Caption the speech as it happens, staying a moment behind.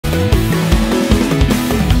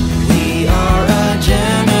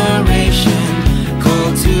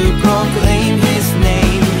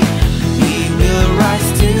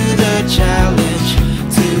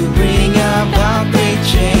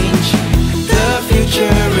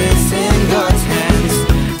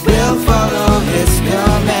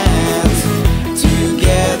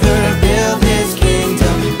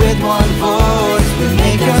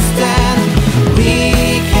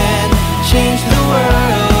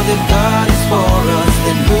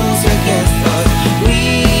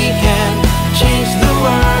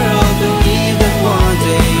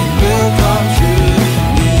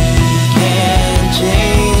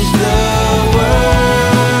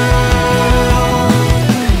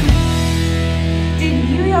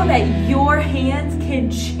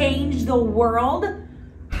the world.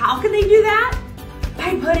 How can they do that?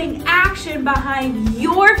 By putting action behind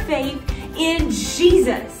your faith in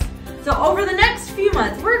Jesus. So over the next few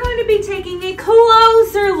months, we're going to be taking a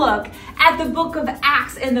closer look at the book of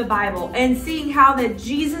Acts in the Bible and seeing how that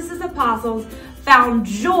Jesus' apostles found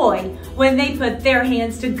joy when they put their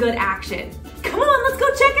hands to good action. Come on, let's go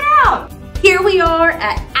check it out. Here we are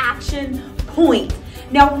at Action Point.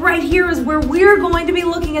 Now right here is where we're going to be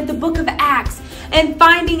looking at the book of Acts and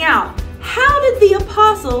finding out how did the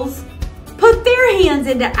apostles put their hands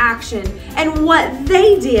into action and what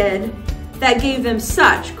they did that gave them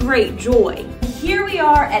such great joy. Here we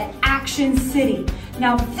are at Action City.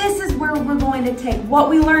 Now this is where we're going to take what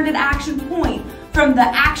we learned at Action Point from the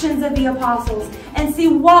actions of the apostles and see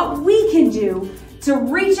what we can do to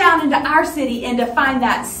reach out into our city and to find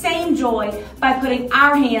that same joy by putting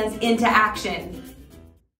our hands into action.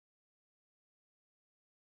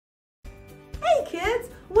 Hey kids,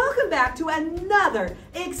 welcome back to another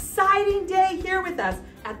exciting day here with us.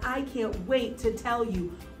 And I can't wait to tell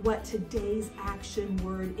you what today's action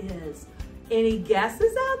word is. Any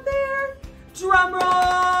guesses out there? Drum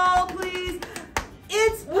roll, please.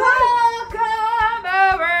 It's welcome,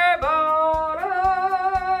 everybody.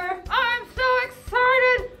 I'm so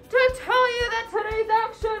excited to tell you that today's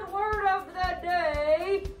action word of the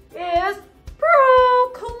day is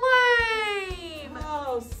proclaim.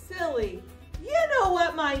 Oh, silly. You know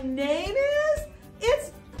what my name is?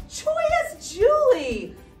 It's Joyous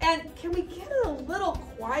Julie. And can we get it a little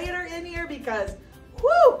quieter in here because,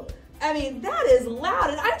 whew, I mean, that is loud.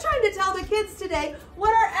 And I'm trying to tell the kids today what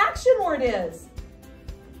our action word is.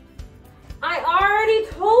 I already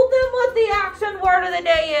told them what the action word of the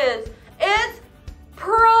day is. It's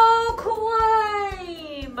proclaim.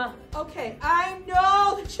 Okay, I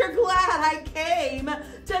know that you're glad I came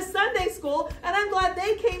to Sunday school, and I'm glad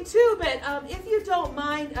they came too, but if you don't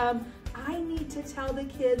mind, I need to tell the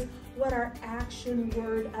kids what our action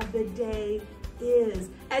word of the day is.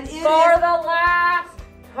 And it For is the last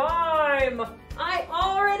time. I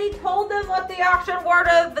already told them what the action word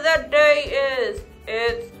of the day is.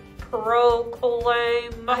 It's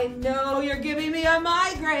proclaim. I know you're giving me a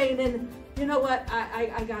migraine, and you know what?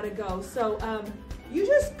 I gotta go. So you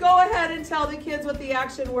just go ahead and tell the kids what the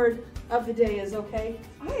action word of the day is, okay?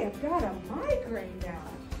 I have got a migraine now.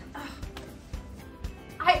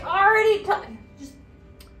 I already told.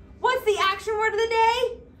 What's the action word of the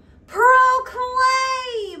day?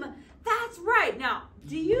 Proclaim. That's right. Now,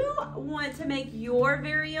 do you want to make your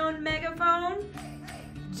very own megaphone?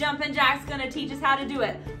 Jumpin' Jack's gonna teach us how to do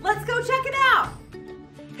it. Let's go check it out.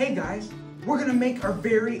 Hey guys, we're gonna make our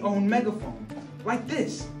very own megaphone, like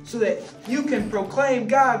this, so that you can proclaim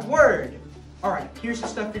God's word. All right, here's the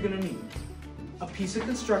stuff you're gonna need. A piece of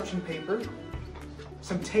construction paper,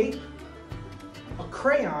 some tape, a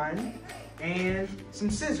crayon, and some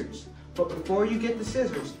scissors. But before you get the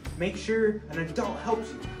scissors, make sure an adult helps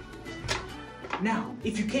you. Now,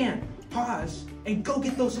 if you can, pause and go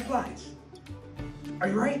get those supplies. Are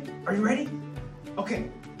you ready? Are you ready? Okay,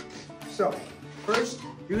 so first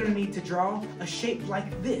you're gonna need to draw a shape like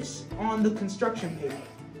this on the construction paper.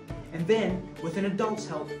 And then, with an adult's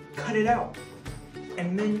help, cut it out.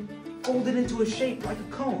 And then fold it into a shape like a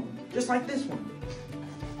cone, just like this one.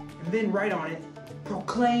 And then write on it,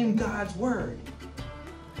 proclaim God's word.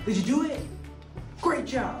 Did you do it? Great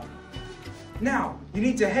job. Now, you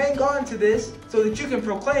need to hang on to this so that you can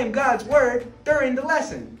proclaim God's word during the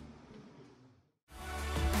lesson.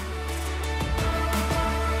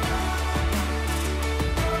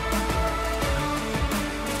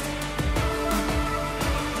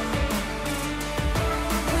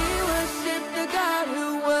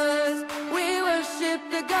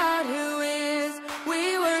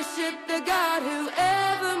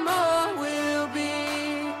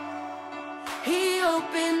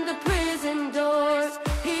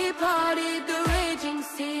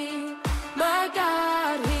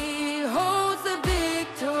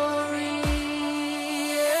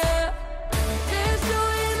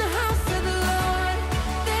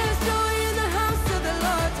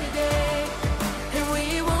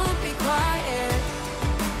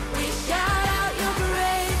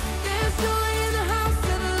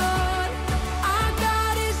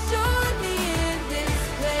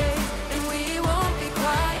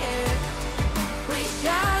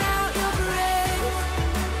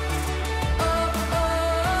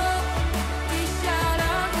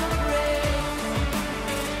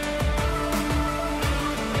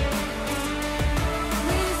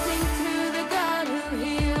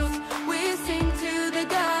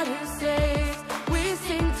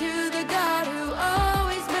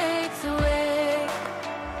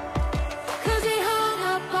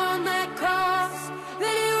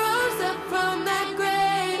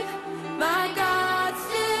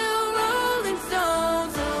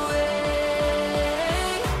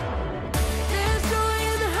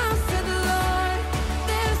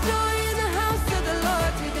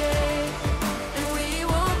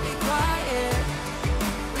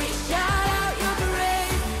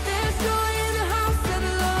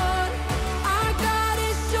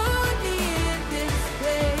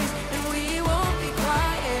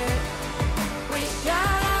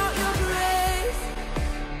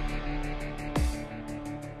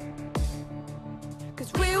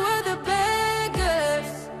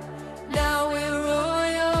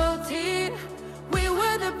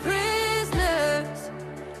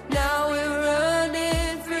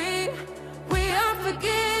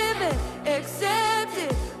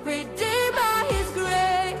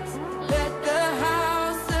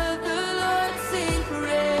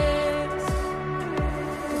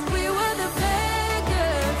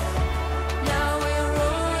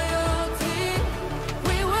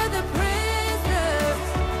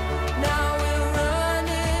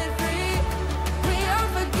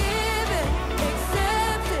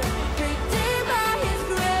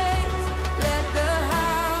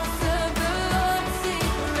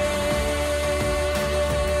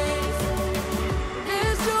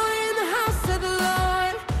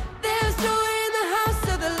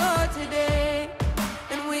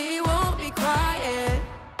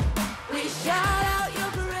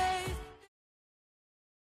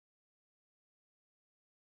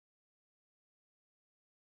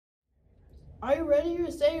 Are you ready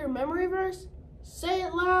to say your memory verse? Say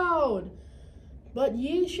it loud! But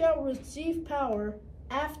ye shall receive power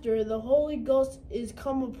after the Holy Ghost is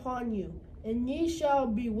come upon you, and ye shall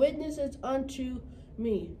be witnesses unto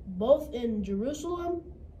me, both in Jerusalem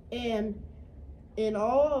and in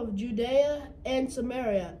all of Judea and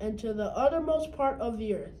Samaria, and to the uttermost part of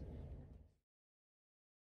the earth.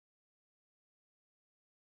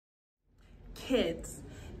 Kids,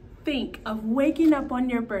 think of waking up on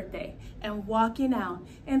your birthday and walking out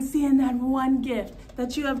and seeing that one gift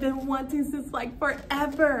that you have been wanting since like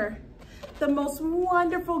forever. The most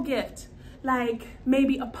wonderful gift, like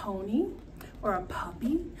maybe a pony or a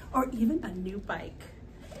puppy or even a new bike.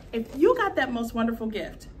 If you got that most wonderful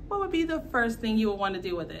gift, what would be the first thing you would want to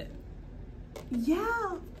do with it?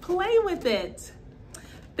 Yeah, play with it.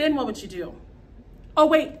 Then what would you do? Oh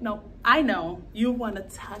wait, no, I know. You want to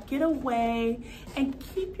tuck it away and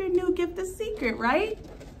keep your new gift a secret, right?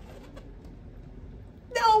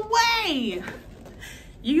 No way!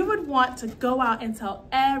 You would want to go out and tell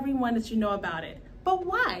everyone that you know about it. But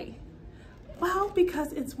why? Well,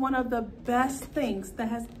 because it's one of the best things that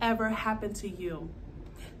has ever happened to you.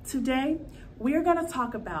 Today, we're going to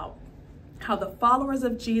talk about how the followers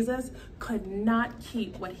of Jesus could not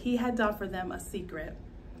keep what he had done for them a secret.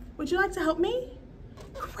 Would you like to help me?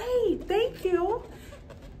 Great, thank you.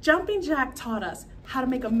 Jumping Jack taught us how to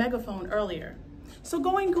make a megaphone earlier. So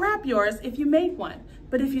go and grab yours if you made one.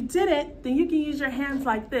 But if you didn't, then you can use your hands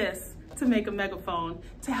like this to make a megaphone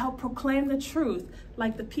to help proclaim the truth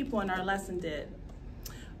like the people in our lesson did.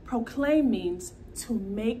 Proclaim means to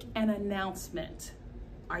make an announcement.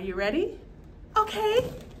 Are you ready?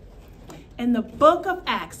 Okay. In the book of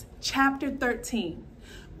Acts, chapter 13,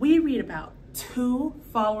 we read about two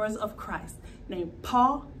followers of Christ named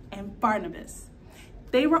Paul and Barnabas.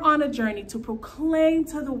 They were on a journey to proclaim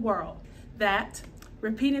to the world that,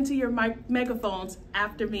 repeat into your megaphones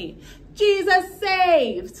after me, Jesus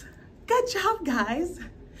saves. Good job, guys.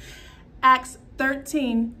 Acts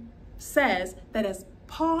 13 says that as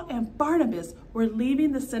Paul and Barnabas were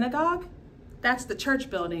leaving the synagogue, that's the church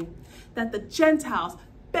building, that the Gentiles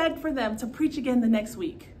begged for them to preach again the next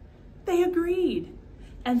week. They agreed.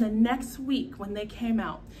 And the next week when they came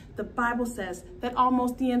out, the Bible says that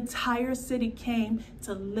almost the entire city came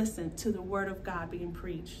to listen to the word of God being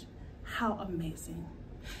preached. How amazing.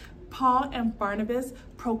 Paul and Barnabas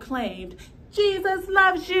proclaimed, Jesus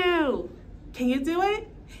loves you. Can you do it?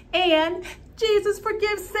 And Jesus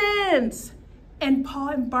forgives sins. And Paul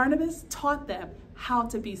and Barnabas taught them how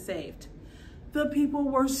to be saved. The people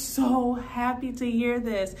were so happy to hear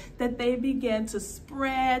this that they began to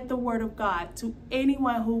spread the word of God to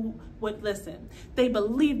anyone who would listen. They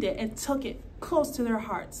believed it and took it close to their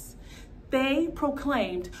hearts. They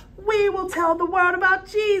proclaimed, we will tell the world about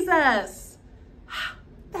Jesus.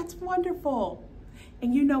 That's wonderful.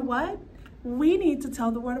 And you know what? We need to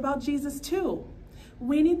tell the world about Jesus too.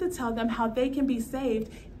 We need to tell them how they can be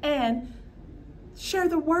saved and share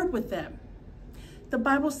the word with them. The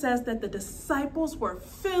Bible says that the disciples were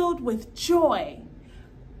filled with joy.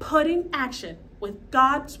 Putting action with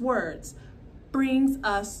God's words brings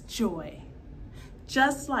us joy.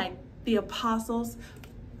 Just like the apostles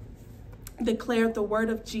declared the word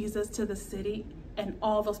of Jesus to the city and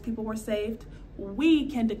all those people were saved, we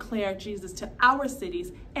can declare Jesus to our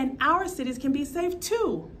cities and our cities can be saved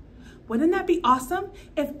too. Wouldn't that be awesome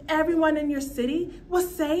if everyone in your city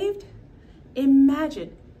was saved?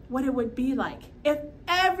 Imagine what it would be like if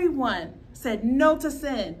everyone said no to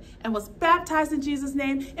sin and was baptized in Jesus'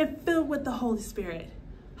 name and filled with the Holy Spirit.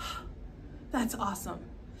 That's awesome.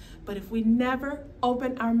 But if we never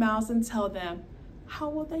open our mouths and tell them, how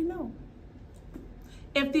will they know?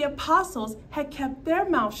 If the apostles had kept their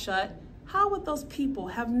mouths shut, how would those people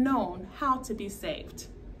have known how to be saved?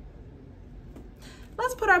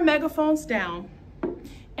 Let's put our megaphones down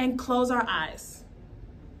and close our eyes.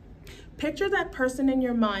 Picture that person in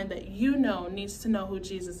your mind that you know needs to know who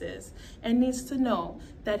Jesus is and needs to know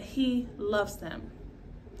that he loves them.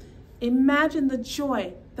 Imagine the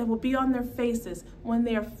joy that will be on their faces when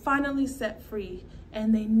they are finally set free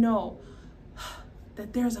and they know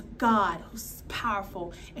that there's a God who's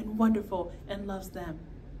powerful and wonderful and loves them.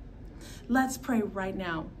 Let's pray right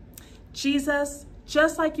now. Jesus,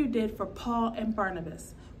 just like you did for Paul and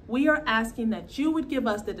Barnabas, we are asking that you would give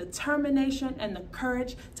us the determination and the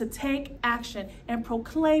courage to take action and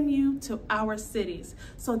proclaim you to our cities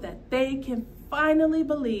so that they can finally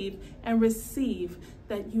believe and receive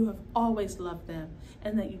that you have always loved them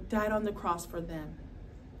and that you died on the cross for them.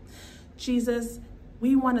 Jesus,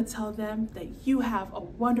 we want to tell them that you have a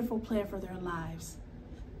wonderful plan for their lives.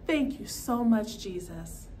 Thank you so much,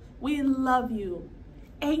 Jesus. We love you.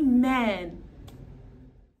 Amen.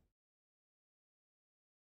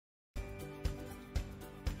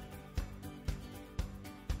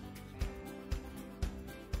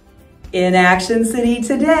 In Action City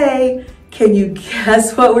today, can you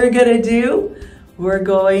guess what we're gonna do? We're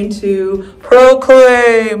going to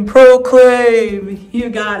proclaim. You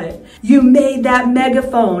got it. You made that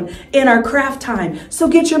megaphone in our craft time. So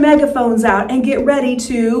get your megaphones out and get ready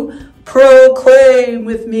to proclaim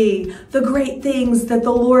with me the great things that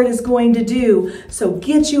the Lord is going to do. So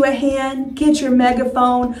get you a hand, get your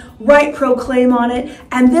megaphone, write proclaim on it.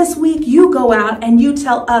 And this week you go out and you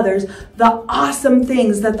tell others the awesome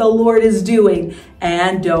things that the Lord is doing.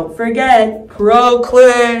 And don't forget,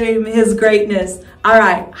 proclaim his greatness. All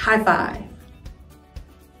right, high five.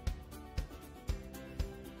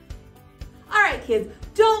 All right, kids,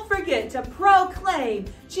 don't forget to proclaim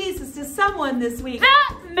Jesus to someone this week.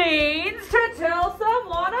 That means to tell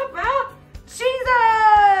someone about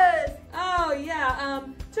Jesus. Oh, yeah.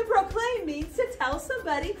 To proclaim means to tell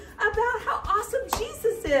somebody about how awesome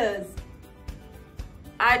Jesus is.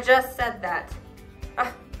 I just said that.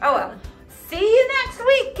 Oh well.